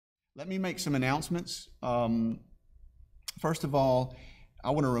Let me make some announcements. First of all, I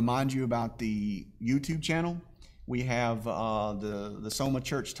want to remind you about the YouTube channel. We have the Soma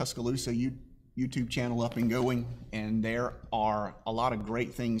Church Tuscaloosa YouTube channel up and going, and there are a lot of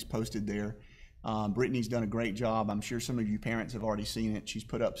great things posted there. Brittany's done a great job. I'm sure some of you parents have already seen it. She's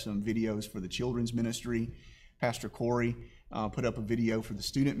put up some videos for the children's ministry. Pastor Corey put up a video for the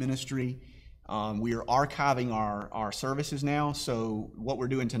student ministry. We are archiving our services now, so what we're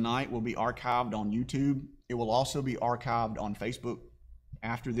doing tonight will be archived on YouTube. It will also be archived on Facebook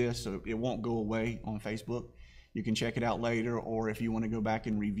after this, so it won't go away on Facebook. You can check it out later, or if you want to go back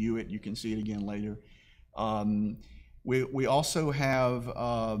and review it, you can see it again later. We also have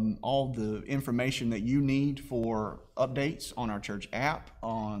all the information that you need for updates on our church app,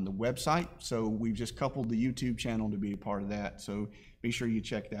 on the website. So we've just coupled the YouTube channel to be a part of that. So be sure you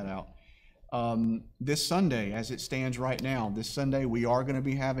check that out. This Sunday, as it stands right now, this Sunday we are going to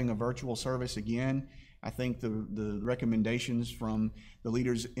be having a virtual service again. I think the recommendations from the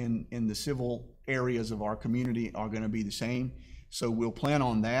leaders in the civil areas of our community are going to be the same. So we'll plan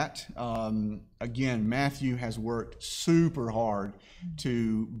on that. Again, Matthew has worked super hard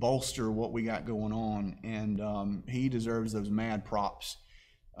to bolster what we got going on, and he deserves those mad props.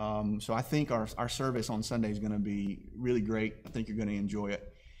 So I think our service on Sunday is going to be really great. I think you're going to enjoy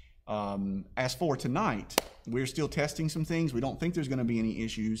it. As for tonight, we're still testing some things. We don't think there's going to be any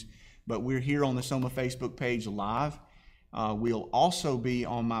issues, but we're here on the Soma Facebook page live. We'll also be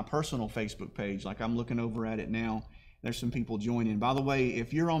on my personal Facebook page. Like I'm looking over at it now. There's some people joining. By the way,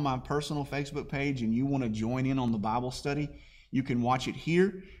 if you're on my personal Facebook page and you want to join in on the Bible study, you can watch it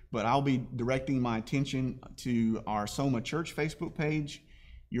here, but I'll be directing my attention to our Soma Church Facebook page.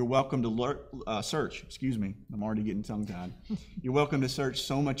 You're welcome to search, excuse me, I'm already getting tongue-tied. You're welcome to search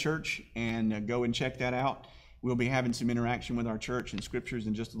Soma Church and go and check that out. We'll be having some interaction with our church and scriptures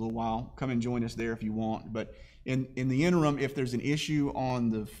in just a little while. Come and join us there if you want. But in the interim, if there's an issue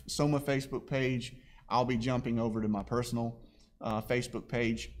on the Soma Facebook page, I'll be jumping over to my personal Facebook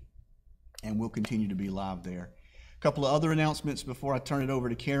page, and we'll continue to be live there. A couple of other announcements before I turn it over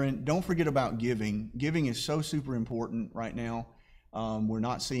to Karen. Don't forget about giving. Giving is so super important right now. We're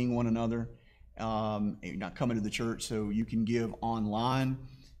not seeing one another. You're not coming to the church, so you can give online.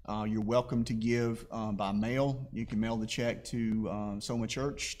 You're welcome to give by mail. You can mail the check to Soma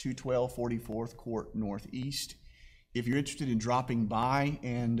Church, 212 44th Court Northeast. If you're interested in dropping by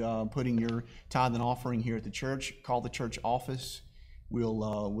and putting your tithe and offering here at the church, call the church office.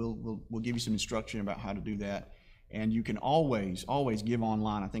 We'll give you some instruction about how to do that. And you can always give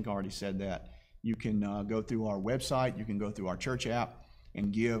online. I think I already said that. You can go through our website. You can go through our church app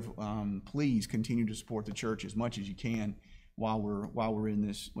and give. Please continue to support the church as much as you can while we're in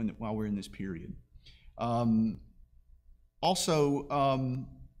this period. I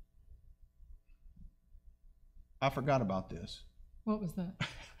forgot about this. What was that?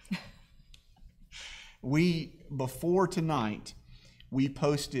 Before tonight, we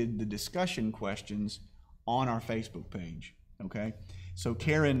posted the discussion questions on our Facebook page, okay? So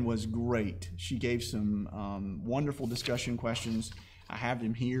Karen was great. She gave some wonderful discussion questions. I have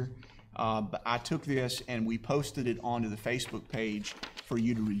them here. But I took this and we posted it onto the Facebook page for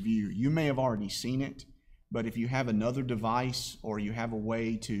you to review. You may have already seen it, but if you have another device or you have a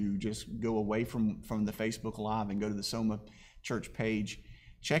way to just go away from the Facebook Live and go to the Soma Church page,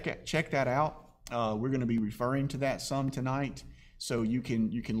 check that out. We're going to be referring to that some tonight, so you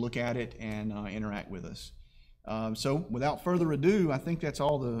can look at it and interact with us. So without further ado, I think that's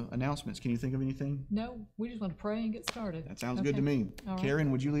all the announcements. Can you think of anything? No, we just want to pray and get started. That sounds good to me. All right. Karen,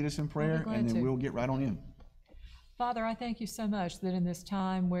 would you lead us in prayer, and then we'll get right on in. Father, I thank you so much that in this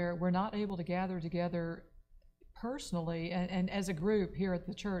time where we're not able to gather together personally and as a group here at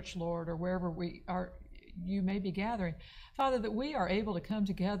the church, Lord, or wherever we are, you may be gathering, Father, that we are able to come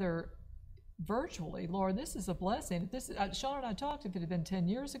together virtually. Lord, this is a blessing. Sean and I talked, if it had been 10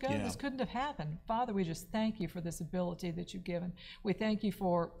 years ago, this couldn't have happened. Father, we just thank you for this ability that you've given. We thank you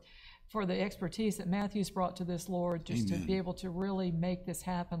for the expertise that Matthew's brought to this, Lord, just Amen. To be able to really make this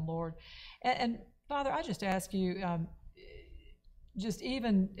happen, Lord. And Father, I just ask you, just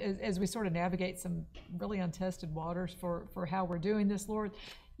even as we sort of navigate some really untested waters for how we're doing this, Lord,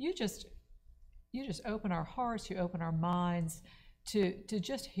 you just open our hearts, you open our minds to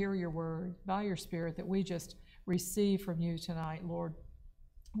just hear your word by your Spirit, that we just receive from you tonight, Lord,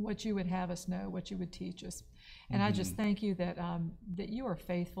 what you would have us know, what you would teach us. And I just thank you that you are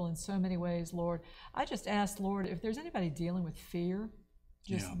faithful in so many ways, Lord. I just ask, Lord, if there's anybody dealing with fear,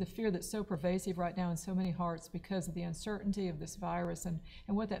 the fear that's so pervasive right now in so many hearts because of the uncertainty of this virus and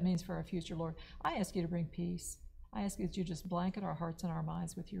what that means for our future, Lord, I ask you to bring peace. I ask that you just blanket our hearts and our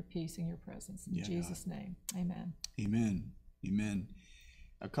minds with your peace and your presence. In Jesus' name, amen. Amen. Amen.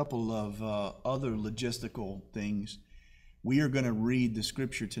 A couple of other logistical things. We are going to read the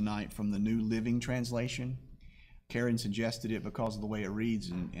scripture tonight from the New Living Translation. Karen suggested it because of the way it reads,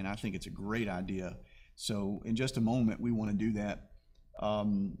 and I think it's a great idea. So in just a moment, we want to do that.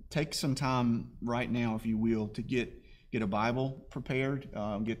 Take some time right now, if you will, to get a Bible prepared,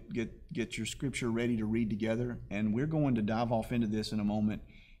 get your scripture ready to read together, and we're going to dive off into this in a moment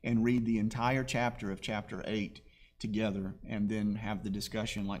and read the entire chapter of chapter 8 together, and then have the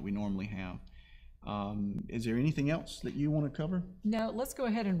discussion like we normally have. Is there anything else that you want to cover? No, let's go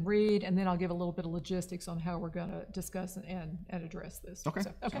ahead and read, and then I'll give a little bit of logistics on how we're going to discuss and address this. Okay,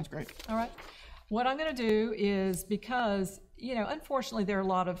 sounds great. All right. What I'm going to do is, because, unfortunately there are a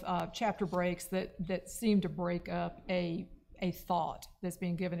lot of chapter breaks that seem to break up a thought that's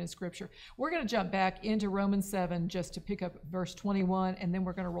being given in Scripture. We're going to jump back into Romans 7 just to pick up verse 21, and then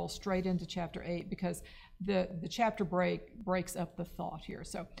we're going to roll straight into chapter 8 because the chapter breaks up the thought here.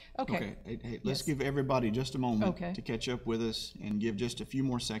 So, okay. Hey, let's give everybody just a moment to catch up with us and give just a few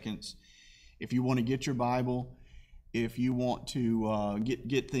more seconds. If you want to get your Bible, if you want to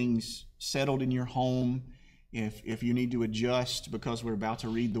get things settled in your home, if you need to adjust because we're about to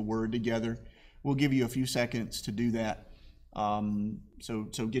read the Word together, we'll give you a few seconds to do that.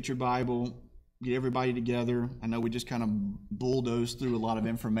 So get your Bible, get everybody together. I know we just kind of bulldozed through a lot of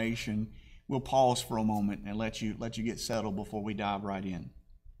information. We'll pause for a moment and let you get settled before we dive right in.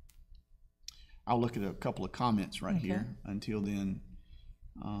 I'll look at a couple of comments right here. Until then,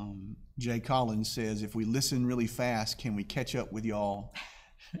 Jay Collins says, if we listen really fast, can we catch up with y'all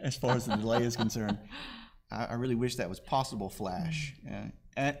as far as the delay is concerned? I really wish that was possible, Flash.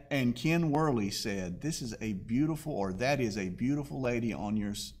 And Ken Worley said, "This is a beautiful, or that is a beautiful lady on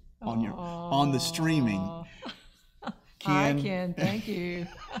the streaming." Ken, hi, Ken. Thank you.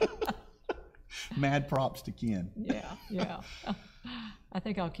 Mad props to Ken. Yeah. I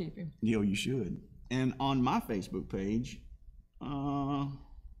think I'll keep him. You should. And on my Facebook page,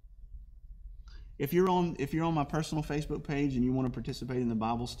 if you're on my personal Facebook page and you want to participate in the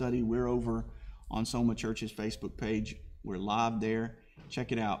Bible study, we're over on Soma Church's Facebook page. We're live there.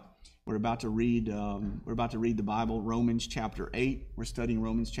 Check it out. We're about to read the Bible, Romans chapter 8. We're studying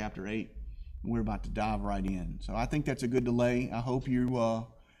Romans chapter 8, and we're about to dive right in. So I think that's a good delay. I hope you're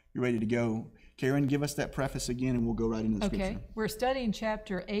ready to go. Karen, give us that preface again, and we'll go right into the scripture. Okay, we're studying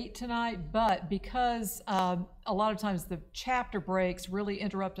chapter 8 tonight, but because a lot of times the chapter breaks really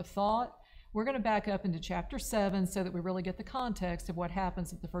interrupt a thought, we're going to back up into chapter 7 so that we really get the context of what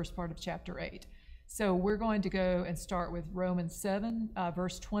happens at the first part of chapter 8. So we're going to go and start with Romans 7,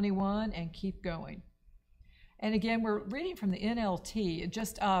 verse 21, and keep going. And again, we're reading from the NLT.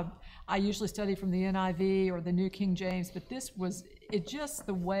 I usually study from the NIV or the New King James, but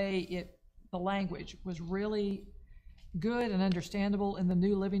the language was really good and understandable in the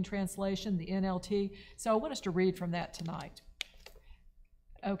New Living Translation, the NLT. So I want us to read from that tonight.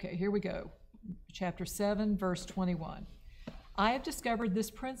 Okay, here we go. Chapter 7, verse 21. I have discovered this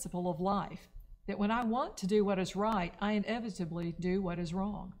principle of life, that when I want to do what is right, I inevitably do what is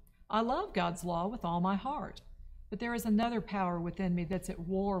wrong. I love God's law with all my heart, but there is another power within me that's at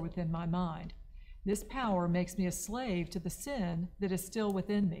war within my mind. This power makes me a slave to the sin that is still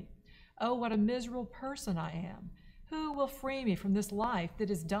within me. Oh, what a miserable person I am! Who will free me from this life that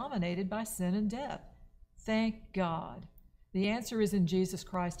is dominated by sin and death? Thank God. The answer is in Jesus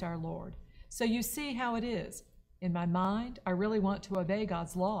Christ our Lord. So you see how it is. In my mind, I really want to obey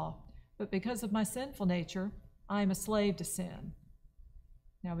God's law, but because of my sinful nature, I am a slave to sin.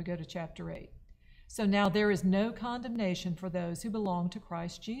 Now we go to chapter 8. So now there is no condemnation for those who belong to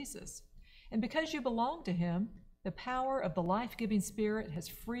Christ Jesus. And because you belong to him, the power of the life-giving Spirit has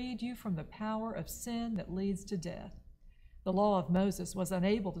freed you from the power of sin that leads to death. The law of Moses was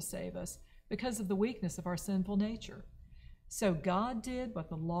unable to save us because of the weakness of our sinful nature. So God did what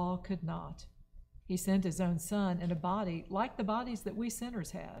the law could not. He sent his own Son in a body like the bodies that we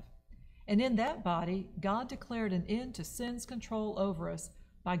sinners have. And in that body, God declared an end to sin's control over us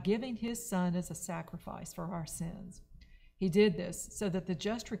by giving his Son as a sacrifice for our sins. He did this so that the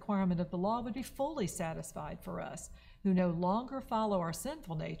just requirement of the law would be fully satisfied for us, who no longer follow our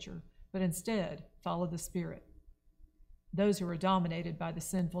sinful nature, but instead follow the Spirit. Those who are dominated by the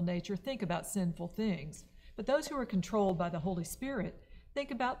sinful nature think about sinful things, but those who are controlled by the Holy Spirit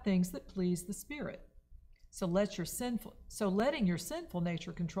think about things that please the Spirit. So letting your sinful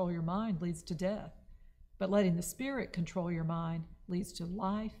nature control your mind leads to death, but letting the Spirit control your mind leads to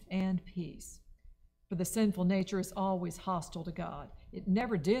life and peace. For the sinful nature is always hostile to God. It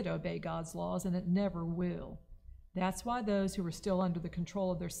never did obey God's laws, and it never will. That's why those who are still under the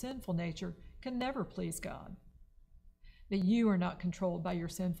control of their sinful nature can never please God. But you are not controlled by your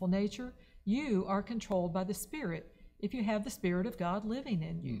sinful nature. You are controlled by the Spirit, if you have the Spirit of God living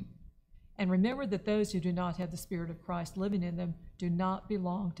in you. And remember that those who do not have the Spirit of Christ living in them do not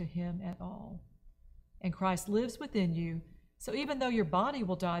belong to him at all. And Christ lives within you, so even though your body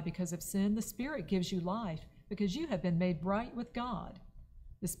will die because of sin, the Spirit gives you life because you have been made right with God.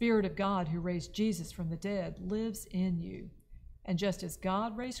 The Spirit of God who raised Jesus from the dead lives in you. And just as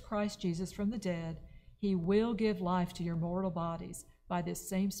God raised Christ Jesus from the dead, he will give life to your mortal bodies by this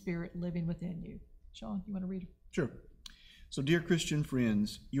same Spirit living within you. Sean, you want to read? Sure. So, dear Christian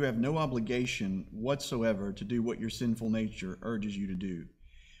friends, you have no obligation whatsoever to do what your sinful nature urges you to do.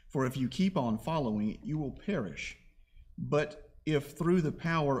 For if you keep on following it, you will perish. But if through the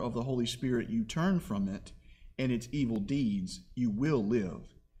power of the Holy Spirit you turn from it and its evil deeds, you will live.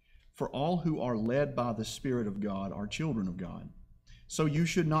 For all who are led by the Spirit of God are children of God. So you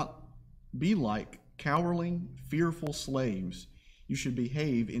should not be like cowering, fearful slaves. You should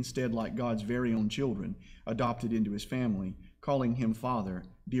behave instead like God's very own children, adopted into his family, calling him Father,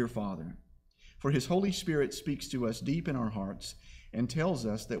 dear Father. For his Holy Spirit speaks to us deep in our hearts and tells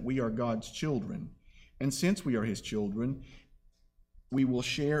us that we are God's children. And since we are his children, we will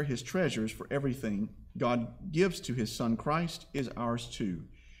share his treasures, for everything God gives to his Son Christ is ours too.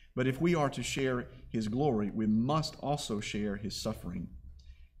 But if we are to share his glory, we must also share his suffering.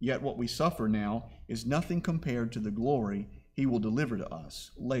 Yet what we suffer now is nothing compared to the glory he will deliver to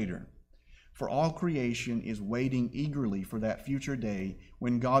us later. For all creation is waiting eagerly for that future day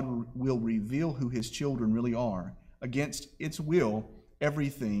when God will reveal who his children really are. Against its will,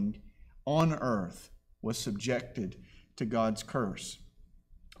 everything on earth was subjected to God's curse.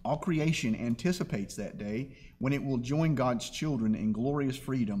 All creation anticipates that day when it will join God's children in glorious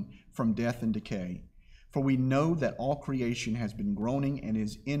freedom from death and decay. For we know that all creation has been groaning and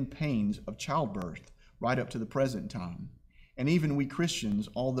is in pains of childbirth right up to the present time. And even we Christians,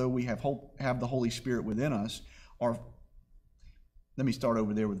 although we have the Holy Spirit within us, are... Let me start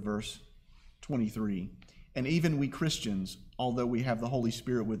over there with verse 23. And even we Christians, although we have the Holy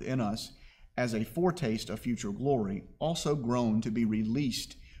Spirit within us, as a foretaste of future glory, also groan to be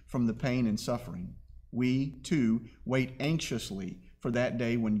released from the pain and suffering. We, too, wait anxiously for that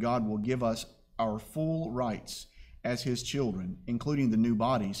day when God will give us our full rights as his children, including the new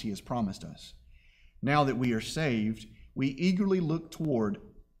bodies he has promised us. Now that we are saved, we eagerly look forward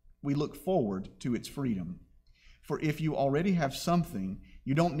to its freedom. For if you already have something,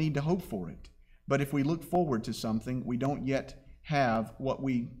 you don't need to hope for it. But if we look forward to something we don't yet have, what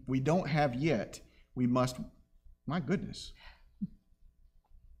we don't have yet, we must... My goodness.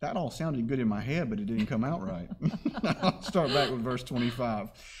 That all sounded good in my head, but it didn't come out right. I'll start back with verse 25.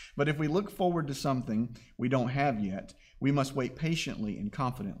 But if we look forward to something we don't have yet, we must wait patiently and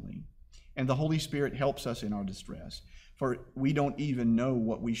confidently. And the Holy Spirit helps us in our distress. For we don't even know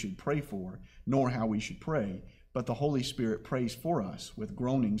what we should pray for, nor how we should pray. But the Holy Spirit prays for us with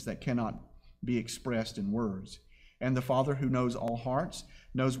groanings that cannot be expressed in words. And the Father who knows all hearts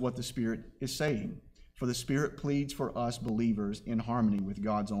knows what the Spirit is saying. For the Spirit pleads for us believers in harmony with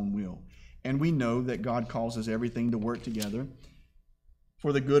God's own will. And we know that God causes everything to work together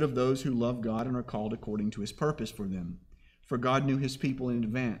for the good of those who love God and are called according to his purpose for them. For God knew his people in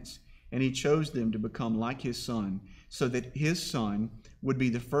advance, and he chose them to become like his Son, so that his Son would be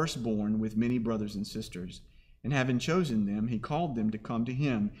the firstborn with many brothers and sisters. And having chosen them, he called them to come to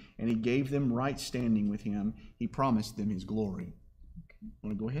him, and he gave them right standing with him. He promised them his glory. Okay.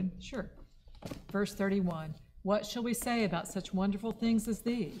 Want to go ahead? Sure. Verse 31, what shall we say about such wonderful things as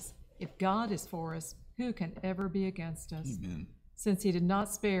these? If God is for us, who can ever be against us? Amen. Since he did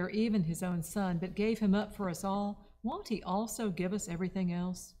not spare even his own Son, but gave him up for us all, won't he also give us everything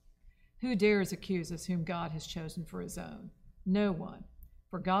else? Who dares accuse us whom God has chosen for his own? No one.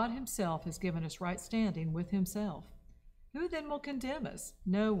 For God himself has given us right standing with himself. Who then will condemn us?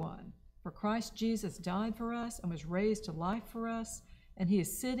 No one. For Christ Jesus died for us and was raised to life for us, and he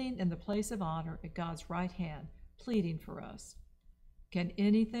is sitting in the place of honor at God's right hand, pleading for us. Can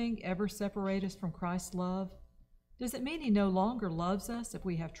anything ever separate us from Christ's love? Does it mean he no longer loves us if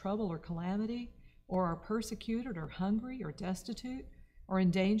we have trouble or calamity, or are persecuted or hungry or destitute, or in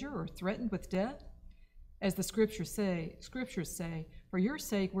danger or threatened with death? As the scriptures say, for your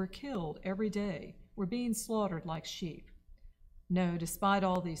sake we're killed every day. We're being slaughtered like sheep. No, despite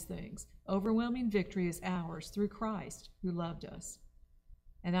all these things, overwhelming victory is ours through Christ who loved us.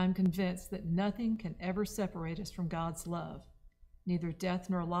 And I'm convinced that nothing can ever separate us from God's love, neither death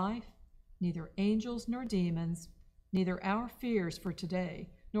nor life, neither angels nor demons, neither our fears for today,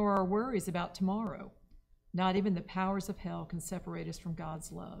 nor our worries about tomorrow. Not even the powers of hell can separate us from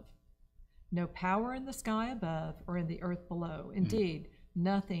God's love. No power in the sky above or in the earth below. Indeed,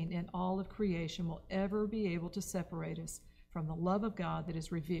 nothing in all of creation will ever be able to separate us from the love of God that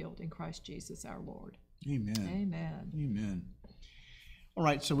is revealed in Christ Jesus our Lord. Amen. Amen. Amen. All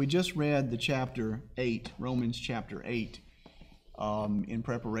right, so we just read the chapter 8, Romans chapter 8, in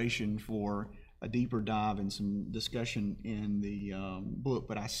preparation for a deeper dive and some discussion in the book.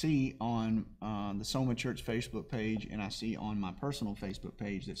 But I see on the Soma Church Facebook page, and I see on my personal Facebook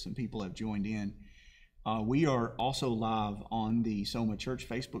page that some people have joined in. We are also live on the Soma Church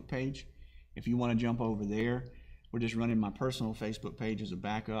Facebook page. If you want to jump over there, we're just running my personal Facebook page as a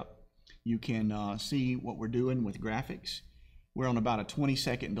backup. You can see what we're doing with graphics. We're on about a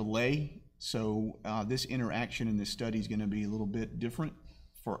 20-second delay, so this interaction in this study is going to be a little bit different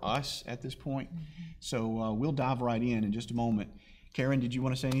for us at this point. So we'll dive right in just a moment. Karen, did you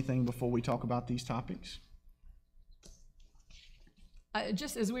want to say anything before we talk about these topics?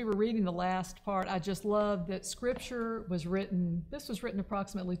 Just as we were reading the last part, I just love that Scripture was written, this was written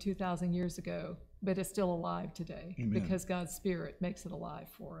approximately 2,000 years ago, but it's still alive today. Amen. Because God's Spirit makes it alive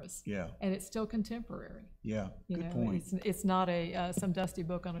for us. Yeah. And it's still contemporary. Yeah, good point. It's not some dusty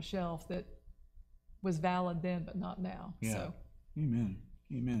book on a shelf that was valid then but not now. Yeah. So. Amen.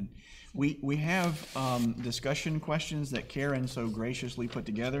 Amen. We have discussion questions that Karen so graciously put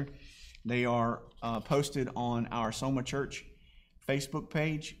together. They are posted on our Soma Church Facebook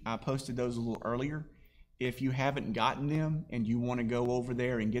page. I posted those a little earlier. If you haven't gotten them and you want to go over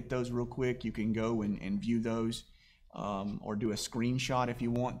there and get those real quick, you can go and view those or do a screenshot if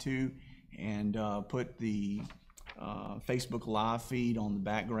you want to, and put the Facebook live feed on the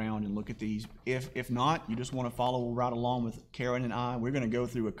background and look at these. If not, you just want to follow right along with Karen and I. We're going to go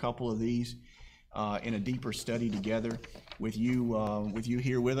through a couple of these in a deeper study together with you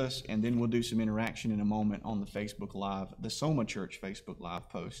here with us, and then we'll do some interaction in a moment on the Facebook Live, the Soma Church Facebook Live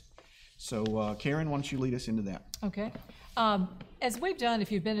post. So Karen, why don't you lead us into that? Okay. As we've done,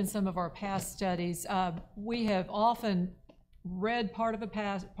 if you've been in some of our past studies, we have often read part of the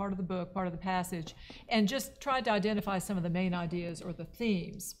book, part of the passage, and just tried to identify some of the main ideas or the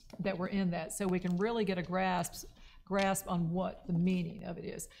themes that were in that, so we can really get a grasp on what the meaning of it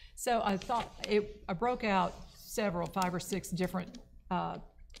is. So I thought I broke out 5 or 6 different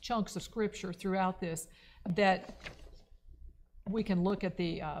chunks of Scripture throughout this that we can look at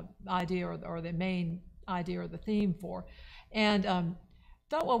the idea or the main idea or the theme for. And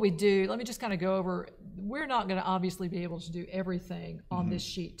thought what we do, let me just kind of go over, we're not going to obviously be able to do everything on this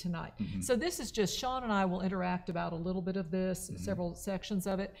sheet tonight. So this is just, Sean and I will interact about a little bit of this, several sections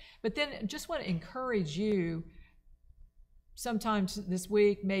of it, but then just want to encourage you sometimes this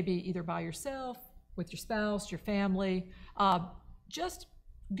week, maybe either by yourself, with your spouse, your family, just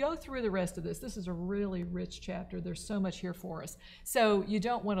go through the rest of this. This is a really rich chapter. There's so much here for us. So you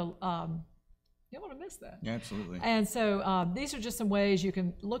don't want to miss that. Yeah, absolutely. And so these are just some ways you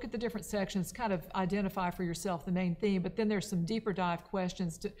can look at the different sections, kind of identify for yourself the main theme, but then there's some deeper dive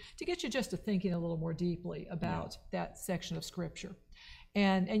questions to get you just to thinking a little more deeply about that section of Scripture.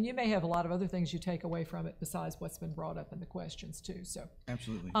 And you may have a lot of other things you take away from it besides what's been brought up in the questions too. So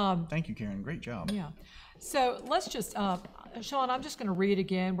absolutely. Thank you, Karen. Great job. Yeah. So let's just, Sean, I'm just going to read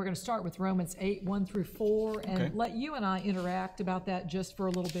again. We're going to start with Romans 8, 1 through 4, and let you and I interact about that just for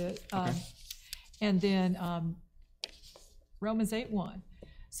a little bit. And then Romans 8, 1.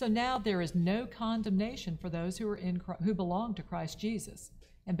 So now there is no condemnation for those who belong to Christ Jesus.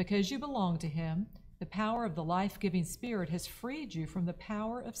 And because you belong to him, the power of the life-giving Spirit has freed you from the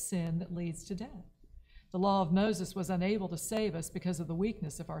power of sin that leads to death. The law of Moses was unable to save us because of the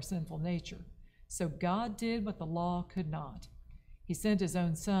weakness of our sinful nature. So God did what the law could not. He sent his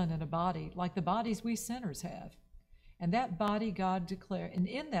own Son in a body like the bodies we sinners have. And in that body, God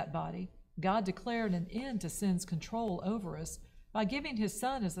declared an end to sin's control over us by giving his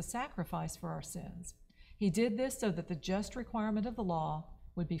Son as a sacrifice for our sins. He did this so that the just requirement of the law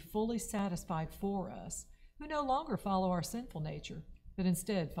would be fully satisfied for us, who no longer follow our sinful nature, but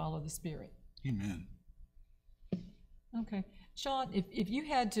instead follow the Spirit. Amen. Okay. Sean, if you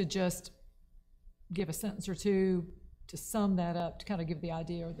had to just give a sentence or two to sum that up, to kind of give the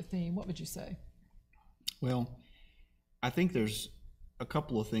idea or the theme, what would you say? Well, I think there's a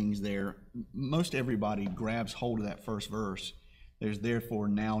couple of things there. Most everybody grabs hold of that first verse. There's therefore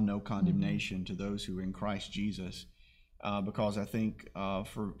now no condemnation to those who are in Christ Jesus. Because I think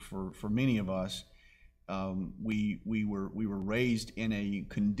for many of us, we were raised in a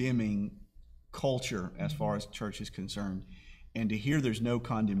condemning culture as far as church is concerned, and to hear there's no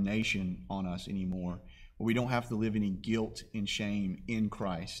condemnation on us anymore, where we don't have to live any guilt and shame in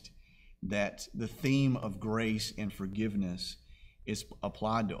Christ, that the theme of grace and forgiveness is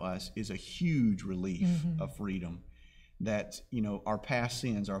applied to us is a huge relief of freedom. That, you know, our past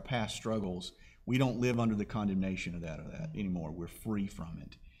sins, our past struggles, we don't live under the condemnation of that anymore. We're free from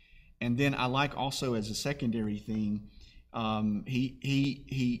it. And then I like also as a secondary theme,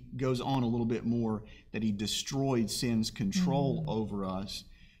 he goes on a little bit more that he destroyed sin's control over us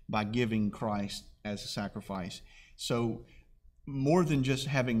by giving Christ as a sacrifice. So more than just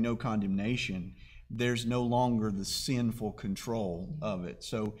having no condemnation, there's no longer the sinful control of it.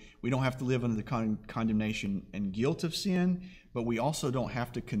 So we don't have to live under the condemnation and guilt of sin, but we also don't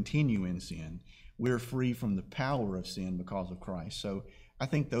have to continue in sin. We're free from the power of sin because of Christ. So I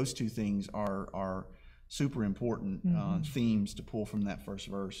think those two things are super important themes to pull from that first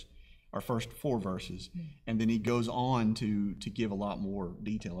verse, our first 4 verses. And then he goes on to give a lot more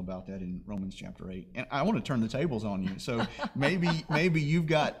detail about that in Romans chapter 8. And I want to turn the tables on you. So maybe you've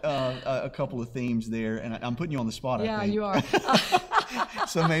got a couple of themes there, and I'm putting you on the spot, I think. You are.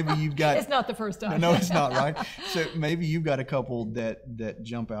 So maybe you've got... It's not the first time. No, it's not, right? So maybe you've got a couple that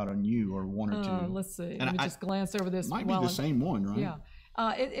jump out on you, or one or two. Let's see. And Let me just glance over this. Might be the same one, right? Yeah.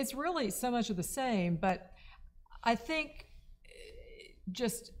 It's really so much of the same, but I think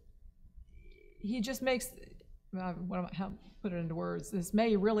he just makes, how put it into words, this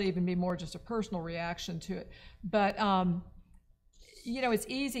may really even be more just a personal reaction to it. But, you know, it's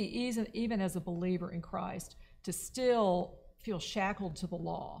easy, even as a believer in Christ, to still feel shackled to the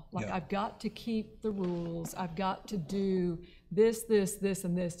law. Like, I've got to keep the rules. I've got to do this,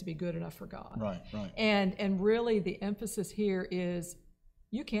 and this to be good enough for God. Right. And really the emphasis here is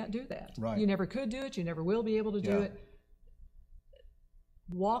you can't do that. Right. You never could do it. You never will be able to do it.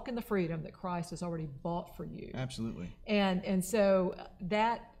 Walk in the freedom that Christ has already bought for you. Absolutely. And so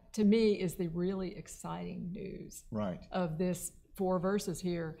that, to me, is the really exciting news of this 4 verses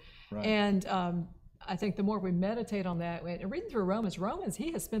here. Right. And I think the more we meditate on that, and reading through Romans,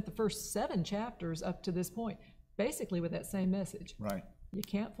 he has spent the first 7 chapters up to this point basically with that same message. Right. You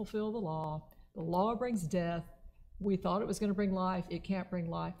can't fulfill the law. The law brings death. We thought it was going to bring life. It can't bring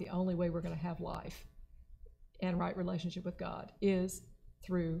life. The only way we're going to have life and right relationship with God is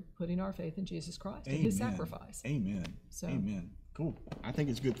through putting our faith in Jesus Christ and his sacrifice. Amen. Amen. Cool. I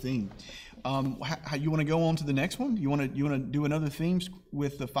think it's a good theme. How you want to go on to the next one? You want to do another themes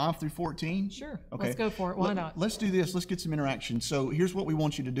with the 5 through 14? Sure. Okay. Let's go for it. Why not? Let's do this. Let's get some interaction. So here's what we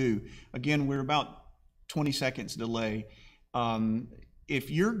want you to do. Again, we're about 20 seconds delay. If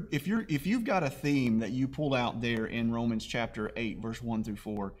you've got a theme that you pulled out there in Romans chapter 8, verse 1 through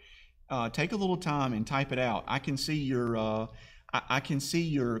 4, take a little time and type it out. I can see your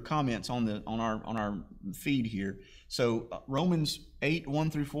comments on our feed here. So Romans 8, 1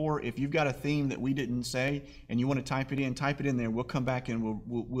 through 4, if you've got a theme that we didn't say and you want to type it in there. We'll come back and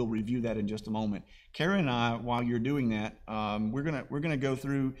we'll review that in just a moment. Karen and I, while you're doing that, we're gonna go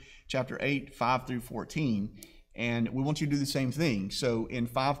through chapter 8, 5 through 14, and we want you to do the same thing. So in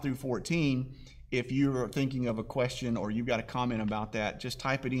 5 through 14, if you're thinking of a question or you've got a comment about that, just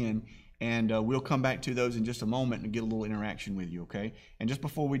type it in. And we'll come back to those in just a moment and get a little interaction with you, okay? And just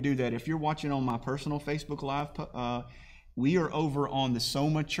before we do that, if you're watching on my personal Facebook Live, we are over on the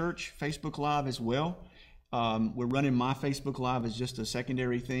Soma Church Facebook Live as well. We're running my Facebook Live as just a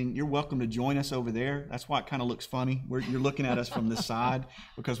secondary thing. You're welcome to join us over there. That's why it kind of looks funny. You're looking at us from the side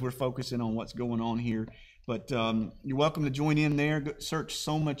because we're focusing on what's going on here. But you're welcome to join in there. Search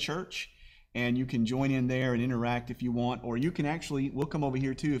Soma Church. And you can join in there and interact if you want, or you can we'll come over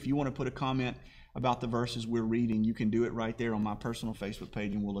here too. If you want to put a comment about the verses we're reading, you can do it right there on my personal Facebook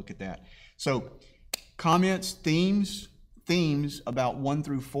page and we'll look at that. So comments, themes about 1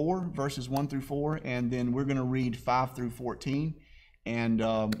 through 4, verses 1 through 4, and then we're going to read 5 through 14. And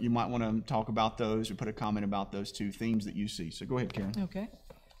you might want to talk about those or put a comment about those 2 themes that you see. So go ahead, Karen. Okay.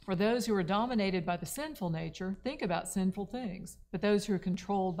 For those who are dominated by the sinful nature, think about sinful things. But those who are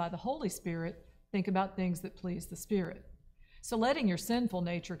controlled by the Holy Spirit, think about things that please the Spirit. So letting your sinful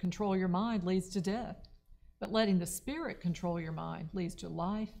nature control your mind leads to death. But letting the Spirit control your mind leads to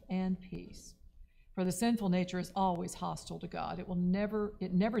life and peace. For the sinful nature is always hostile to God. It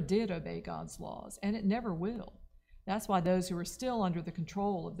never did obey God's laws, and it never will. That's why those who are still under the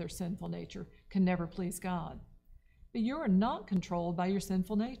control of their sinful nature can never please God. But you are not controlled by your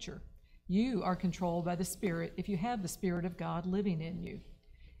sinful nature. You are controlled by the Spirit if you have the Spirit of God living in you.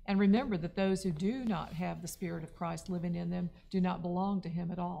 And remember that those who do not have the Spirit of Christ living in them do not belong to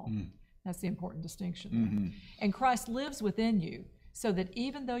him at all. That's the important distinction there. And Christ lives within you, so that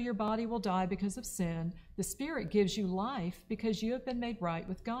even though your body will die because of sin, the Spirit gives you life because you have been made right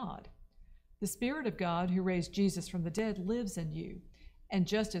with God. The Spirit of God who raised Jesus from the dead lives in you, And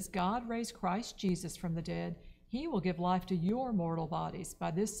just as God raised Christ Jesus from the dead, he will give life to your mortal bodies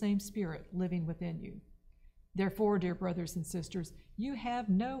by this same Spirit living within you. Therefore, dear brothers and sisters, you have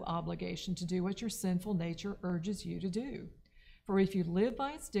no obligation to do what your sinful nature urges you to do. For if you live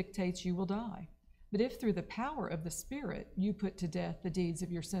by its dictates, you will die. But if through the power of the Spirit you put to death the deeds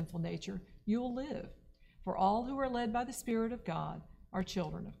of your sinful nature, you will live. For all who are led by the Spirit of God are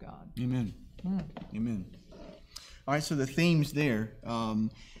children of God. Amen. Amen. All right, so the themes there.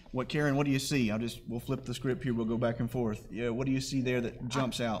 Karen, what do you see? We'll flip the script here. We'll go back and forth. Yeah, what do you see there that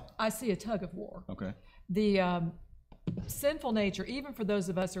jumps out? I see a tug of war. Okay. The sinful nature, even for those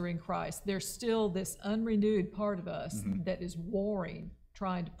of us who are in Christ, there's still this unrenewed part of us that is warring,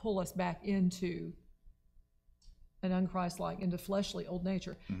 trying to pull us back into an unchristlike, into fleshly old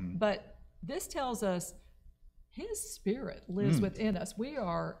nature. But this tells us his Spirit lives within us. We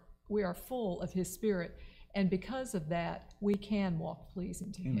are full of his Spirit, and because of that, we can walk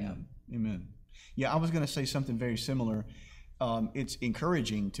pleasing to him. Amen. Yeah, I was going to say something very similar. It's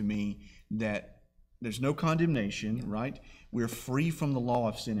encouraging to me that there's no condemnation, right? We're free from the law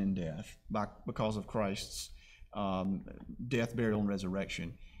of sin and death because of Christ's death, burial, and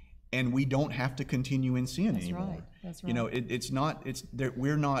resurrection. And we don't have to continue in sin anymore. That's right. You know,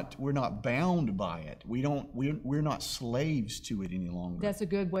 we're not bound by it. We're not slaves to it any longer. That's a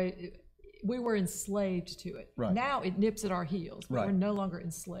good way. We were enslaved to it. Right. Now it nips at our heels, but right. We're no longer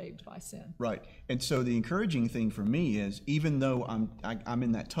enslaved by sin. Right. And so the encouraging thing for me is, even though I'm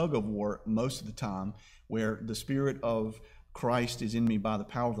in that tug of war most of the time, where the Spirit of Christ is in me by the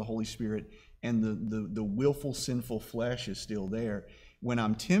power of the Holy Spirit, and the willful sinful flesh is still there, when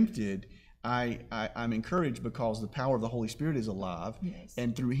I'm tempted, I'm encouraged because the power of the Holy Spirit is alive, yes.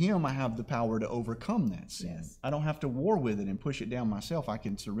 And through him I have the power to overcome that sin. Yes. I don't have to war with it and push it down myself. I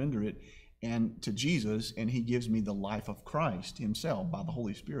can surrender it and to Jesus, and he gives me the life of Christ himself by the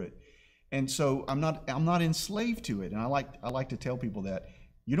Holy Spirit. And so I'm not enslaved to it. And I like to tell people that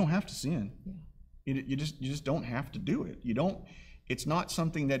you don't have to sin. Yeah. You just don't have to do it. It's not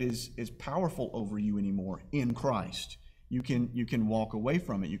something that is powerful over you anymore in Christ. You can walk away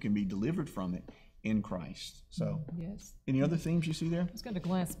from it. You can be delivered from it in Christ. So, yes. Any other themes you see there? I was going to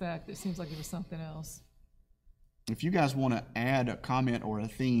glance back. It seems like there was something else. If you guys want to add a comment or a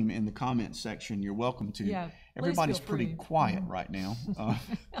theme in the comment section, you're welcome to. Yeah, everybody's pretty quiet right now.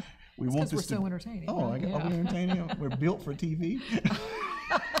 We want this we're so entertaining. Oh, right? Are we entertaining? We're built for TV.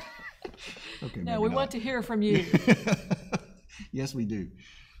 Okay. No, we want to hear from you. Yes, we do.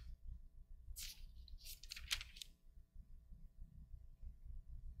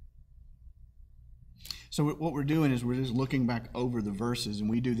 So what we're doing is we're just looking back over the verses, and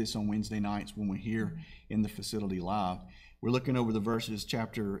we do this on Wednesday nights when we're here in the facility live. We're looking over the verses,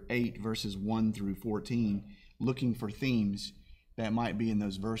 chapter 8, verses 1 through 14, looking for themes that might be in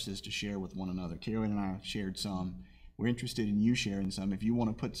those verses to share with one another. Karen and I shared some. We're interested in you sharing some. If you want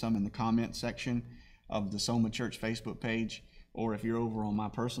to put some in the comment section of the Soma Church Facebook page, or if you're over on my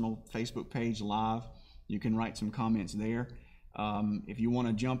personal Facebook page live, you can write some comments there. If you want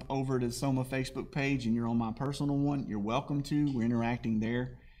to jump over to the Soma Facebook page and you're on my personal one, you're welcome to. We're interacting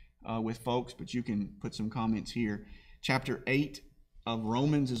there with folks, but you can put some comments here. Chapter 8 of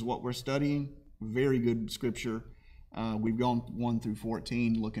Romans is what we're studying. Very good scripture. We've gone 1 through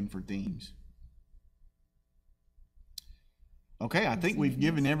 14 looking for themes. Okay, I think we've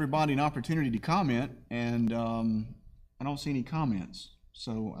given everybody an opportunity to comment, and I don't see any comments,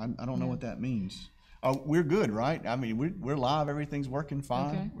 so I don't know what that means. Oh, we're good, right? I mean, we're live. Everything's working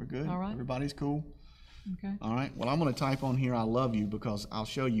fine. Okay. We're good. All right. Everybody's cool. Okay. All right. Well, I'm going to type on here, I love you, because I'll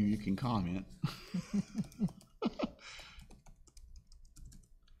show you can comment.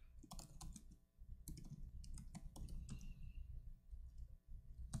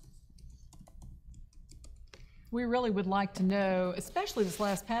 We really would like to know, especially this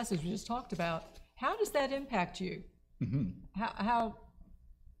last passage we just talked about, how does that impact you? Mm-hmm.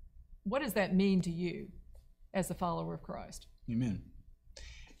 What does that mean to you as a follower of Christ? Amen.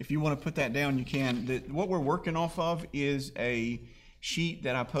 If you want to put that down, you can. What we're working off of is a sheet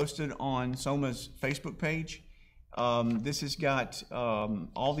that I posted on Soma's Facebook page. This has got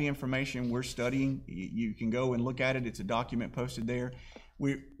all the information we're studying. You can go and look at it. It's a document posted there.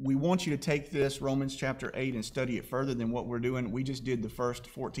 We want you to take this Romans chapter 8 and study it further than what we're doing. We just did the first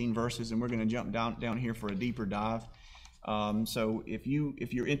 14 verses, and we're going to jump down here for a deeper dive. So if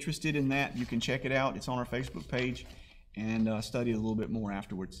you're interested in that, you can check it out. It's on our Facebook page, and study it a little bit more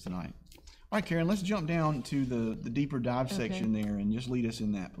afterwards tonight. All right, Karen, let's jump down to the deeper dive section there, and just lead us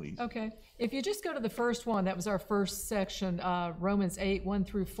in that, please. Okay. If you just go to the first one, that was our first section, Romans 8, 1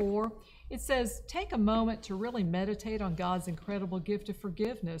 through 4. It says, take a moment to really meditate on God's incredible gift of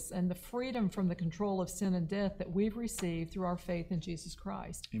forgiveness and the freedom from the control of sin and death that we've received through our faith in Jesus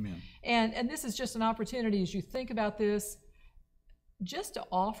Christ. Amen. And this is just an opportunity as you think about this, just to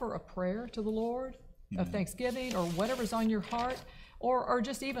offer a prayer to the Lord of thanksgiving or whatever's on your heart, or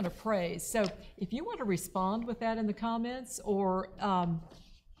just even a praise. So if you want to respond with that in the comments, or, I'm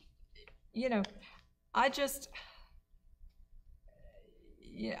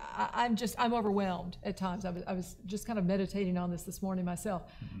overwhelmed at times. I was just kind of meditating on this morning myself.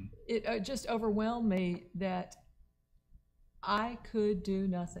 It just overwhelmed me that I could do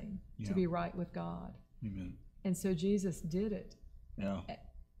nothing to be right with God. Amen. And so Jesus did it. Yeah.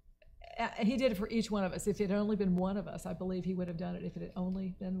 He did it for each one of us. If it had only been one of us, I believe he would have done it if it had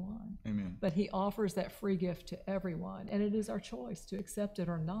only been one. Amen. But he offers that free gift to everyone, and it is our choice to accept it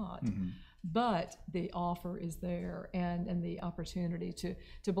or not. But the offer is there, and the opportunity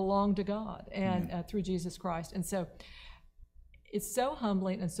to belong to God and through Jesus Christ. And so it's so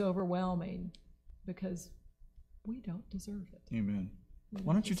humbling and so overwhelming because we don't deserve it. Amen.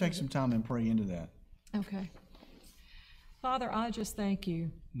 Why don't you take some time and pray into that? Okay. Father, I just thank you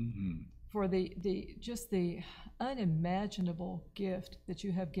for the unimaginable gift that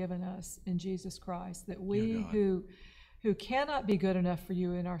you have given us in Jesus Christ, that we who cannot be good enough for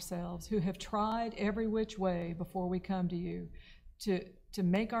you in ourselves, who have tried every which way before we come to you to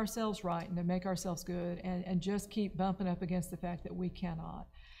make ourselves right and to make ourselves good, and just keep bumping up against the fact that we cannot.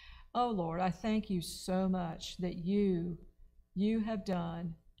 Oh Lord, I thank you so much that you have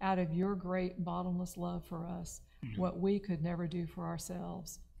done out of your great bottomless love for us what we could never do for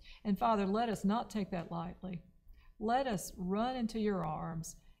ourselves. And Father, let us not take that lightly. Let us run into your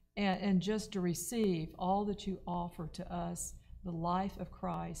arms and just to receive all that you offer to us, the life of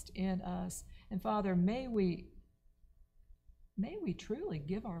Christ in us. And Father, may we truly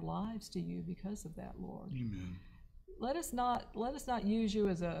give our lives to you because of that, Lord. Amen. Let us not use you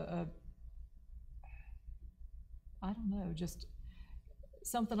as I don't know, just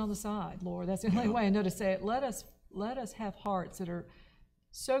something on the side, Lord. That's the only way I know to say it. Let us have hearts that are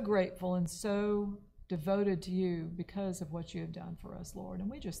so grateful and so devoted to you because of what you have done for us, Lord. And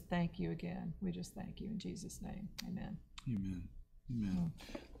we just thank you again. We just thank you in Jesus' name. Amen. Amen. Amen.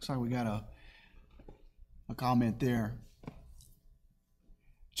 Looks like we got a comment there.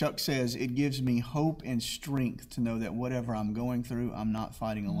 Chuck says, it gives me hope and strength to know that whatever I'm going through, I'm not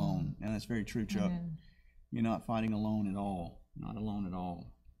fighting alone. And that's very true, Chuck. Amen. You're not fighting alone at all. Not alone at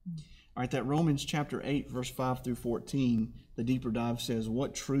all. All right, that Romans chapter 8, verse 5 through 14, the deeper dive says,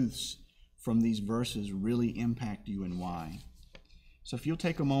 what truths from these verses really impact you and why? So if you'll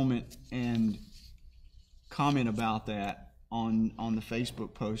take a moment and comment about that on the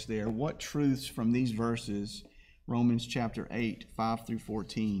Facebook post there, what truths from these verses, Romans chapter 8, 5 through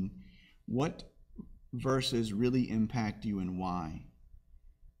 14, what verses really impact you and why?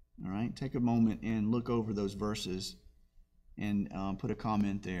 All right, take a moment and look over those verses and put a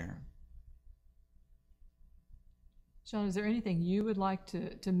comment there. Sean, is there anything you would like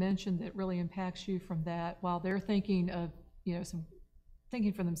to mention that really impacts you from that while they're thinking of, some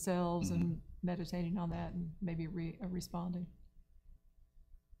thinking for themselves and meditating on that and maybe responding?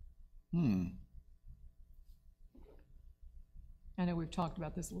 I know we've talked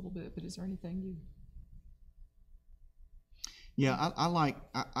about this a little bit, but is there anything you... Yeah, I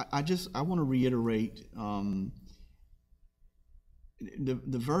want to reiterate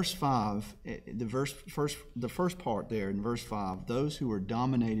the verse 5, the first part there in verse 5, those who are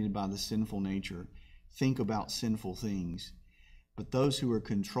dominated by the sinful nature think about sinful things, but those who are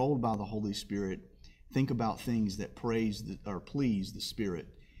controlled by the Holy Spirit think about things that please the Spirit.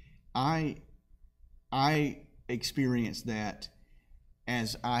 I experienced that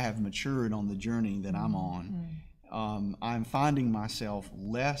as I have matured on the journey that I'm on. I'm finding myself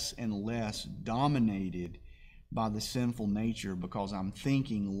less and less dominated by the sinful nature because I'm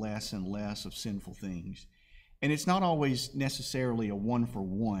thinking less and less of sinful things. And it's not always necessarily a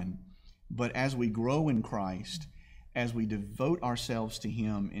one-for-one, but as we grow in Christ, as we devote ourselves to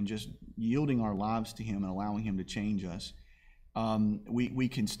Him and just yielding our lives to Him and allowing Him to change us, we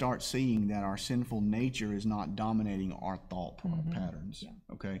can start seeing that our sinful nature is not dominating our thought patterns.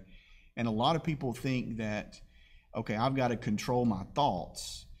 Okay? And a lot of people think that, okay, I've got to control my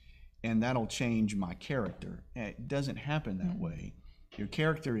thoughts and that'll change my character. It doesn't happen that way. Your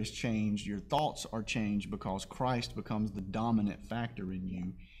character is changed, your thoughts are changed because Christ becomes the dominant factor in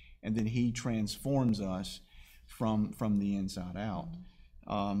you, and then He transforms us from the inside out.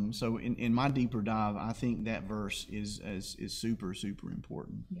 So in my deeper dive, I think that verse is super, super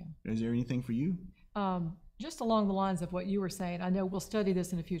important. Is there anything for you? Just along the lines of what you were saying, I know we'll study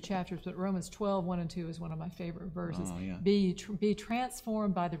this in a few chapters, but Romans 12, 1 and 2 is one of my favorite verses. Oh, yeah. Be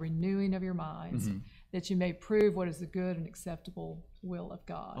transformed by the renewing of your minds, that you may prove what is the good and acceptable will of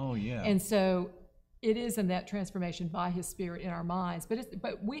God. Oh, yeah. And so it is in that transformation by His Spirit in our minds,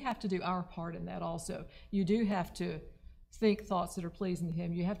 but we have to do our part in that also. You do have to think thoughts that are pleasing to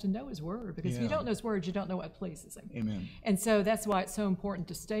Him. You have to know His Word, because if you don't know His Word, you don't know what pleases Him. Amen. And so that's why it's so important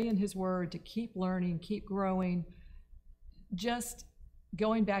to stay in His Word, to keep learning, keep growing, just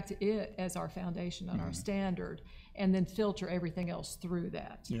going back to it as our foundation and our standard, and then filter everything else through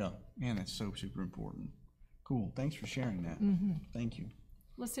that. Yeah, man, that's so super important. Cool. Thanks for sharing that. Thank you.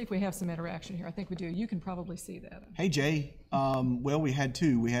 Let's see if we have some interaction here. I think we do. You can probably see that. Hey, Jay. Well, we had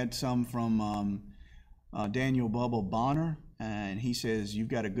two. We had some from Daniel Bubba Bonner, and he says, you've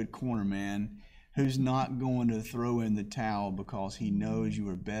got a good corner, man, who's not going to throw in the towel because he knows you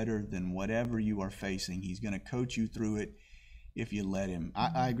are better than whatever you are facing. He's going to coach you through it if you let him.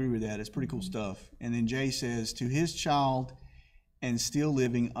 I agree with that. It's pretty cool stuff. And then Jay says, to his child and still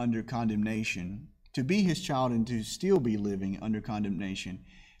living under condemnation, to be his child and to still be living under condemnation,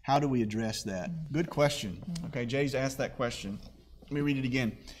 how do we address that? Good question. Okay, Jay's asked that question. Let me read it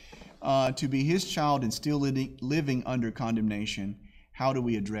again. To be his child and still living under condemnation, how do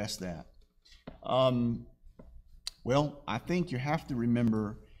we address that? Well, I think you have to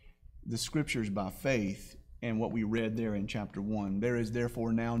remember the scriptures by faith and what we read there in chapter 1. There is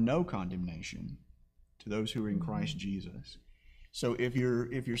therefore now no condemnation to those who are in Christ Jesus. So if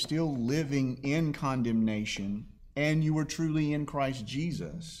you're still living in condemnation and you are truly in Christ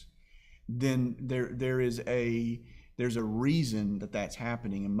Jesus, then there's a reason that that's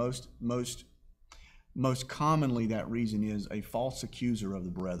happening, and most commonly that reason is a false accuser of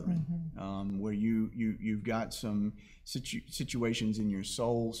the brethren, where you've got some situations in your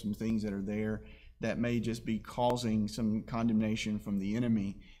soul, some things that are there that may just be causing some condemnation from the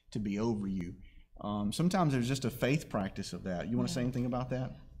enemy to be over you. Sometimes there's just a faith practice of that. You want to say anything about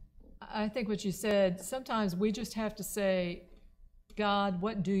that? I think what you said, sometimes we just have to say, God,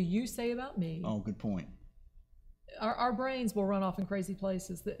 what do you say about me? Oh, good point. Our brains will run off in crazy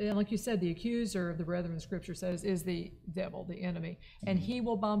places. And like you said, the accuser of the brethren, the scripture says, is the devil, the enemy. And he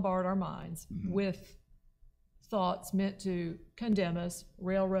will bombard our minds with thoughts meant to condemn us,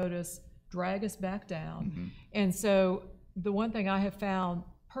 railroad us, drag us back down. And so the one thing I have found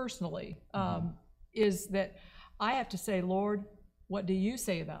personally is that I have to say, Lord, what do you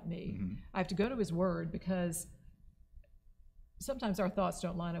say about me? I have to go to His Word, because sometimes our thoughts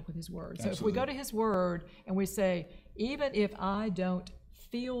don't line up with His Word. So if we go to His Word and we say, even if I don't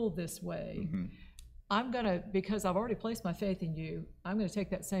feel this way, I'm going to, because I've already placed my faith in you, I'm going to take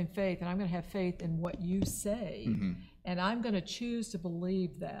that same faith and I'm going to have faith in what you say, and I'm going to choose to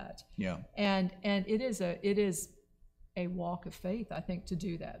believe that. Yeah. And it is a walk of faith, I think, to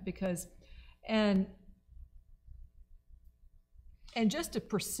do that, because and just to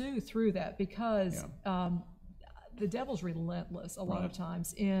pursue through that, because the devil's relentless a lot of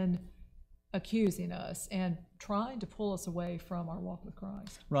times in accusing us and trying to pull us away from our walk with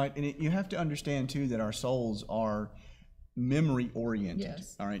Christ. Right, and you have to understand too that our souls are memory oriented.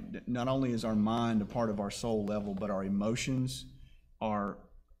 Yes. All right, not only is our mind a part of our soul level, but our emotions are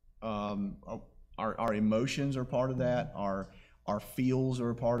our emotions are part of that. Our feels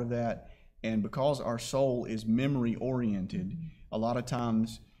are a part of that, and because our soul is memory oriented, a lot of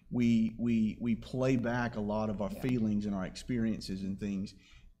times we play back a lot of our feelings and our experiences and things,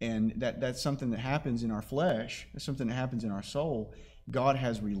 and that's something that happens in our flesh. It's something that happens in our soul. God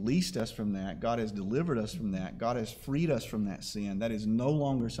has released us from that. God has delivered us from that. God has freed us from that sin. That is no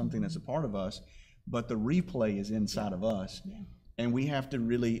longer something that's a part of us, but the replay is inside of us, and we have to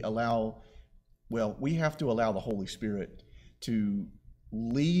really allow the Holy Spirit to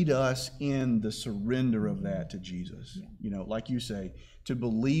lead us in the surrender of that to Jesus. You know, like you say, to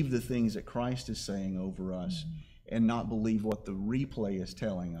believe the things that Christ is saying over us and not believe what the replay is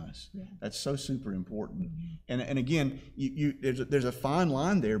telling us. That's so super important. And again, there's a fine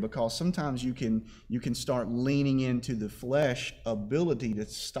line there, because sometimes you can start leaning into the flesh ability to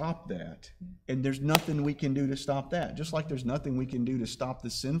stop that. And there's nothing we can do to stop that. Just like there's nothing we can do to stop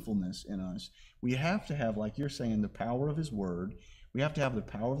the sinfulness in us. We have to have, like you're saying, the power of His Word. We have to have the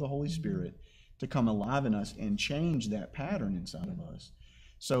power of the Holy Spirit to come alive in us and change that pattern inside of us.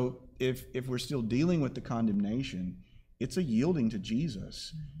 So if we're still dealing with the condemnation, it's a yielding to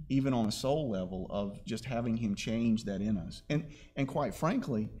Jesus, even on a soul level, of just having Him change that in us. And quite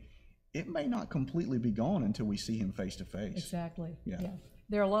frankly, it may not completely be gone until we see Him face to face. Exactly. Yeah.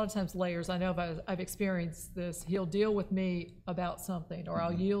 There are a lot of times layers. I know I've experienced this. He'll deal with me about something, or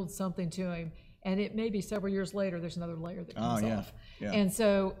I'll yield something to Him, and it may be several years later, there's another layer that comes off. Yeah. And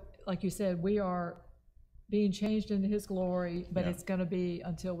so, like you said, we are being changed into his glory, but it's going to be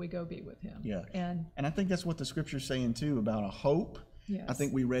until we go be with him. Yeah. And I think that's what the scripture's saying too about a hope. yes, I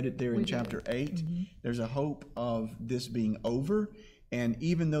think we read it there in chapter 8. There's a hope of this being over. And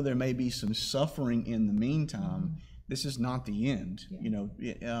even though there may be some suffering in the meantime, this is not the end, you know.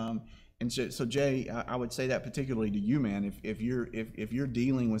 And so Jay, I would say that particularly to you, man, if you're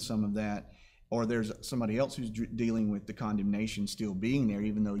dealing with some of that, or there's somebody else who's dealing with the condemnation still being there,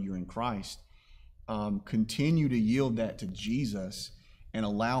 even though you're in Christ, continue to yield that to Jesus and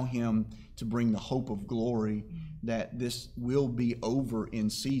allow him to bring the hope of glory that this will be over in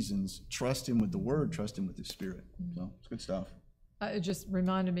seasons. Trust him with the word, trust him with his spirit. So it's good stuff. It just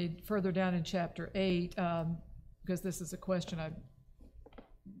reminded me further down in chapter 8, because this is a question I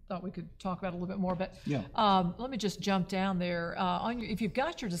thought we could talk about a little bit more, but let me just jump down there. If you've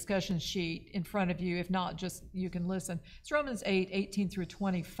got your discussion sheet in front of you, if not, just you can listen. It's Romans 8, 18 through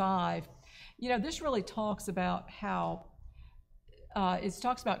 25. You know, this really talks about how, it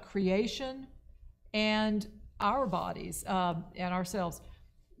talks about creation and our bodies and ourselves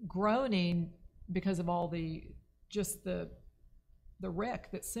groaning because of all the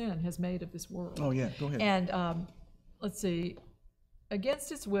wreck that sin has made of this world. Oh yeah, go ahead. And let's see.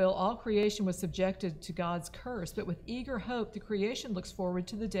 Against its will, all creation was subjected to God's curse, but with eager hope, the creation looks forward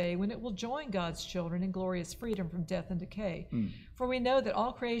to the day when it will join God's children in glorious freedom from death and decay. For we know that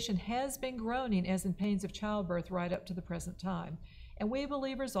all creation has been groaning as in pains of childbirth right up to the present time. And we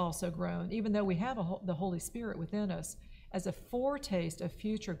believers also groan, even though we have the Holy Spirit within us, as a foretaste of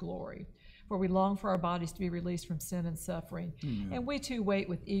future glory. For we long for our bodies to be released from sin and suffering. And we too wait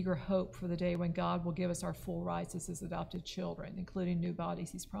with eager hope for the day when God will give us our full rights as his adopted children, including new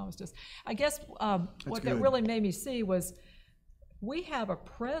bodies he's promised us. I guess what that really made me see was we have a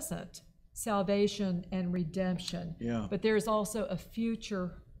present salvation and redemption, but there's also a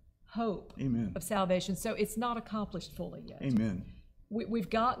future hope of salvation. So it's not accomplished fully yet. Amen. We've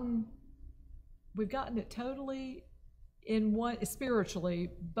gotten it totally in one spiritually,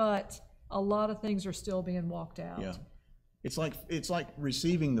 but a lot of things are still being walked out. Yeah, it's like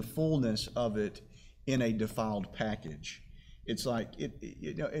receiving the fullness of it in a defiled package. It's like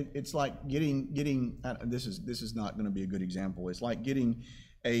it's like getting. This is not going to be a good example. It's like getting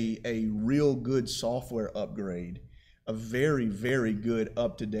a real good software upgrade, a very, very good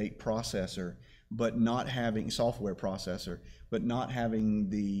up-to-date processor, but not having software processor, but not having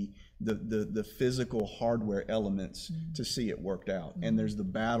the physical hardware elements to see it worked out. And there's the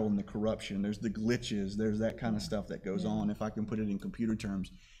battle and the corruption, there's the glitches, there's that kind of stuff that goes on, if I can put it in computer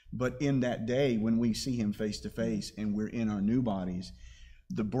terms. But in that day, when we see him face to face and we're in our new bodies,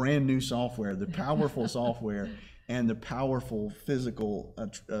 the brand new software, the powerful software, and the powerful physical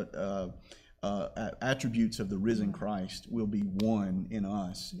attributes of the risen Christ will be one in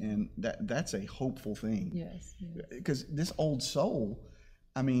us, and that's a hopeful thing. Yes. Because this old soul,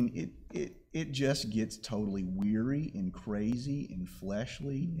 I mean, it just gets totally weary and crazy and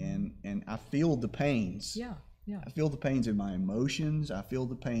fleshly, and I feel the pains. Yeah. I feel the pains in my emotions. I feel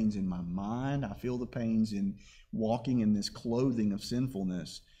the pains in my mind. I feel the pains in walking in this clothing of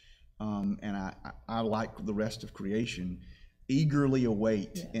sinfulness. And I like the rest of creation, eagerly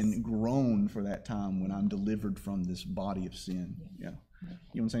await and groan for that time when I'm delivered from this body of sin. Yeah.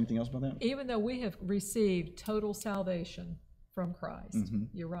 You want to say anything else about that? Even though we have received total salvation from Christ,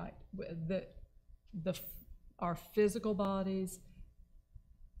 you're right. Our physical bodies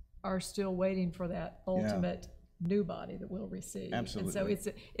are still waiting for that ultimate new body that we'll receive. Absolutely. And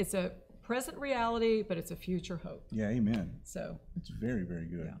so it's a present reality, but it's a future hope. Yeah, amen. So it's very, very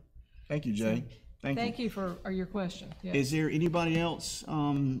good. Yeah. Thank you, Jay. Thank you for your question. Yes. Is there anybody else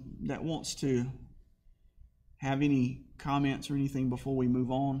that wants to have any comments or anything before we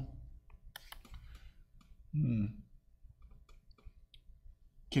move on? Can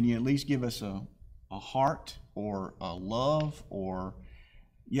you at least give us a heart or a love or...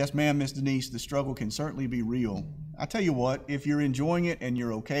 Yes, ma'am, Miss Denise, the struggle can certainly be real. I tell you what, if you're enjoying it and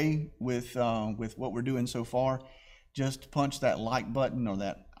you're okay with what we're doing so far, just punch that like button or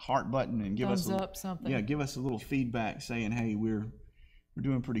that heart button and give us something. Yeah, give us a little feedback saying, hey, we're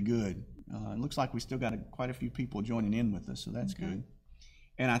doing pretty good. It looks like we still got quite a few people joining in with us, so that's good.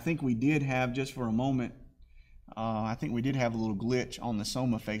 And I think we did have, just for a moment, I think we did have a little glitch on the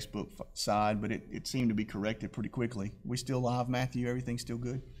Soma Facebook side, but it seemed to be corrected pretty quickly. We still live, Matthew? Everything's still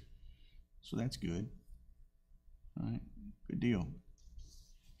good? So that's good. All right, good deal.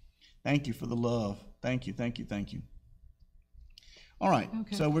 Thank you for the love. Thank you. All right,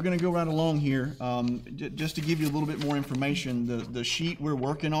 so we're going to go right along here. Just to give you a little bit more information, the sheet we're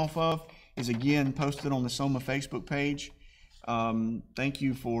working off of is again posted on the Soma Facebook page. Thank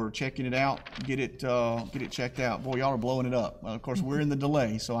you for checking it out. Get it checked out. Boy, y'all are blowing it up. Of course, we're in the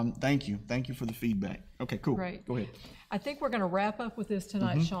delay, so thank you for the feedback. Okay, cool. Great. Go ahead. I think we're going to wrap up with this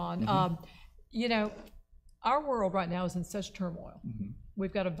tonight, Sean. You know, our world right now is in such turmoil.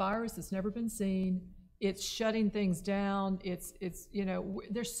 We've got a virus that's never been seen. It's shutting things down. It's you know,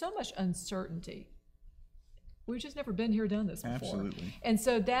 there's so much uncertainty. We've just never been here, done this before. Absolutely. And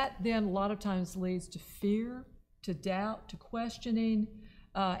so that then a lot of times leads to fear, to doubt, to questioning,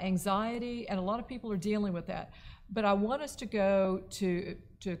 anxiety, and a lot of people are dealing with that. But I want us to go to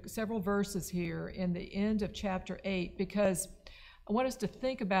several verses here in the end of chapter 8, because I want us to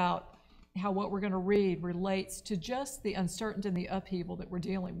think about how what we're going to read relates to just the uncertainty and the upheaval that we're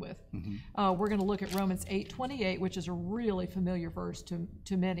dealing with. We're going to look at Romans 8:28, which is a really familiar verse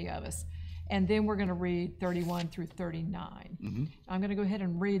to many of us. And then we're going to read 31 through 39. I'm going to go ahead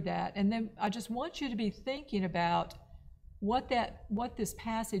and read that. And then I just want you to be thinking about what this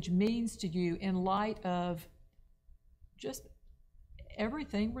passage means to you in light of just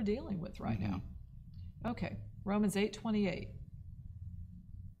everything we're dealing with right now. Okay, Romans 8:28.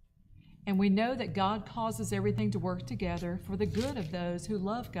 And we know that God causes everything to work together for the good of those who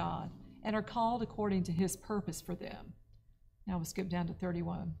love God and are called according to his purpose for them. Now we'll skip down to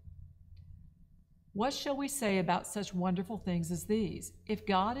 31. What shall we say about such wonderful things as these? If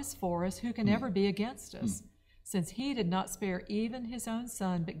God is for us, who can ever be against us? Since he did not spare even his own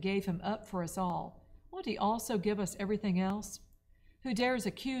son, but gave him up for us all, won't he also give us everything else? Who dares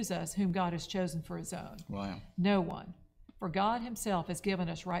accuse us whom God has chosen for his own? Wow. No one. For God himself has given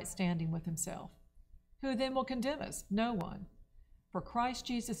us right standing with himself. Who then will condemn us? No one. For Christ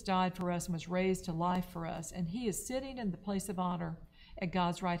Jesus died for us and was raised to life for us, and he is sitting in the place of honor at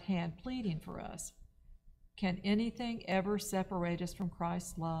God's right hand, pleading for us. Can anything ever separate us from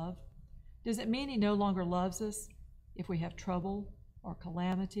Christ's love? Does it mean he no longer loves us if we have trouble or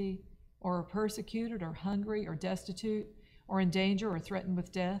calamity, or are persecuted or hungry or destitute, or in danger or threatened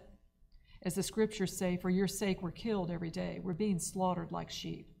with death? As the scriptures say, for your sake we're killed every day. We're being slaughtered like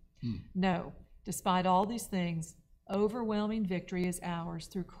sheep. No, despite all these things, overwhelming victory is ours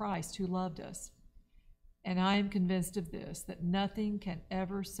through Christ who loved us. And I am convinced of this, that nothing can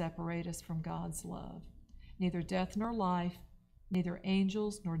ever separate us from God's love. Neither death nor life, neither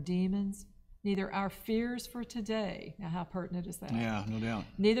angels nor demons, neither our fears for today. Now, how pertinent is that? Yeah, no doubt.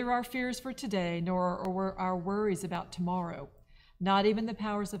 Neither our fears for today nor our worries about tomorrow, not even the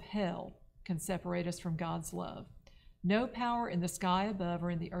powers of hell, can separate us from God's love. No power in the sky above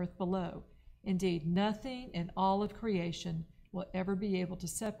or in the earth below. Indeed, nothing in all of creation will ever be able to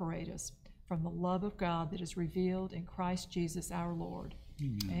separate us from the love of God that is revealed in Christ Jesus our Lord.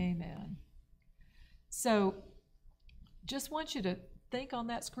 Amen. So, just want you to think on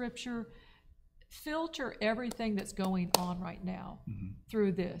that scripture. Filter everything that's going on right now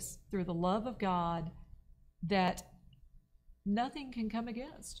through this, through the love of God that nothing can come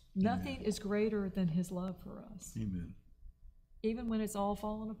against. Nothing is greater than his love for us. Amen. Even when it's all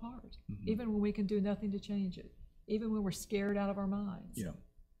fallen apart. Even when we can do nothing to change it. Even when we're scared out of our minds. Yeah.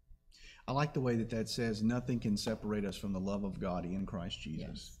 I like the way that says nothing can separate us from the love of God in Christ Jesus.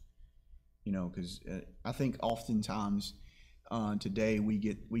 Yes. You know, because I think oftentimes today we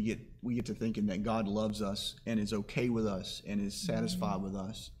get to thinking that God loves us and is okay with us and is satisfied with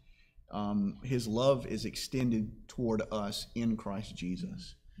us. His love is extended toward us in Christ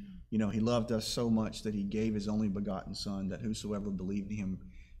Jesus. You know, he loved us so much that he gave his only begotten Son, that whosoever believed in him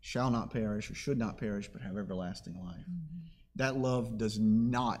shall not perish or should not perish but have everlasting life. That love does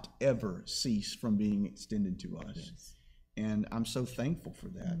not ever cease from being extended to us. Yes. And I'm so thankful for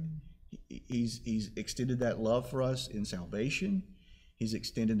that. He's extended that love for us in salvation. He's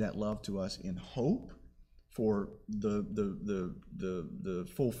extended that love to us in hope for the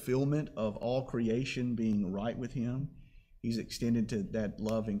fulfillment of all creation being right with him. He's extended to that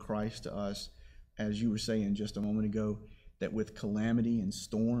love in Christ to us, as you were saying just a moment ago, that with calamity and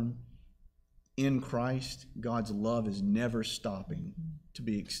storm, in Christ, God's love is never stopping to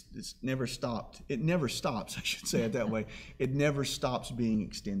be, it's never stopped. It never stops, I should say it that way. It never stops being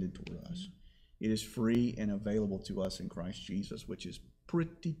extended toward us. It is free and available to us in Christ Jesus, which is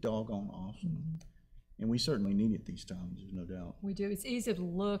pretty doggone awesome. And we certainly need it these times, there's no doubt. We do. It's easy to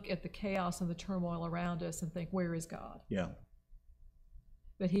look at the chaos and the turmoil around us and think, where is God? Yeah.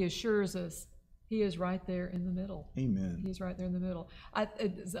 But he assures us he is right there in the middle. Amen. He's right there in the middle.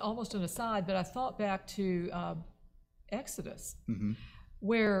 It's almost an aside, but I thought back to Exodus,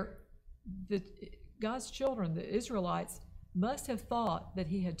 where God's children, the Israelites, must have thought that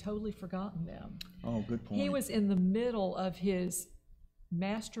he had totally forgotten them. Oh, good point. He was in the middle of his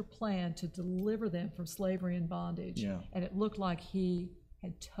master plan to deliver them from slavery and bondage. Yeah. And it looked like he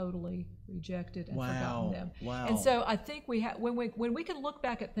had totally rejected and Wow. forgotten them. Wow. And so I think we have, when we can look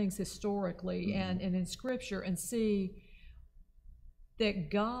back at things historically and in Scripture and see that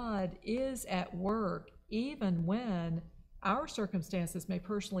God is at work even when our circumstances may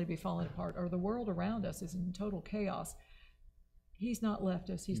personally be falling apart or the world around us is in total chaos, He's not left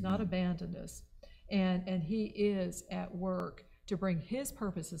us. He's not abandoned us. And He is at work to bring His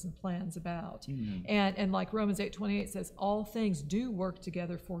purposes and plans about. And like Romans 8:28 says, all things do work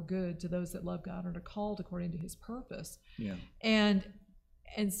together for good to those that love God and are called according to His purpose. Yeah. And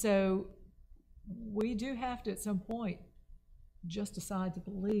so we do have to, at some point, just decide to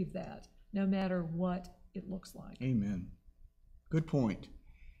believe that, no matter what it looks like. Amen. Good point.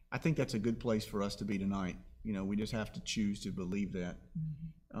 I think that's a good place for us to be tonight. You know, we just have to choose to believe that.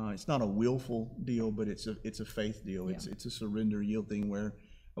 It's not a willful deal, but it's a faith deal. Yeah. It's a surrender, yield thing where,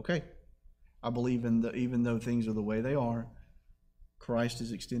 okay, I believe even though things are the way they are, Christ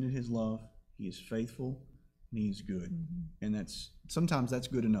has extended His love. He is faithful and He is good. And sometimes that's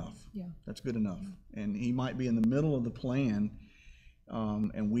good enough. Yeah. That's good enough. And He might be in the middle of the plan,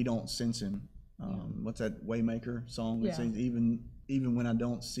 and we don't sense Him. What's that Waymaker song that says, even when I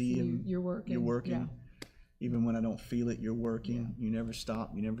don't see Him, You're working. You're working. Yeah. Even when I don't feel it, You're working. You never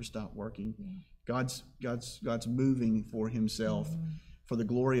stop. You never stop working. God's moving for Himself, for the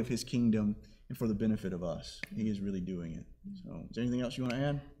glory of His kingdom, and for the benefit of us. He is really doing it. So, is there anything else you want to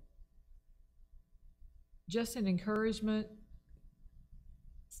add? Just an encouragement.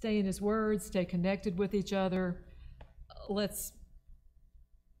 Stay in His Word. Stay connected with each other. Let's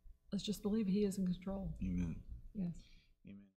just believe He is in control. Amen. Yes.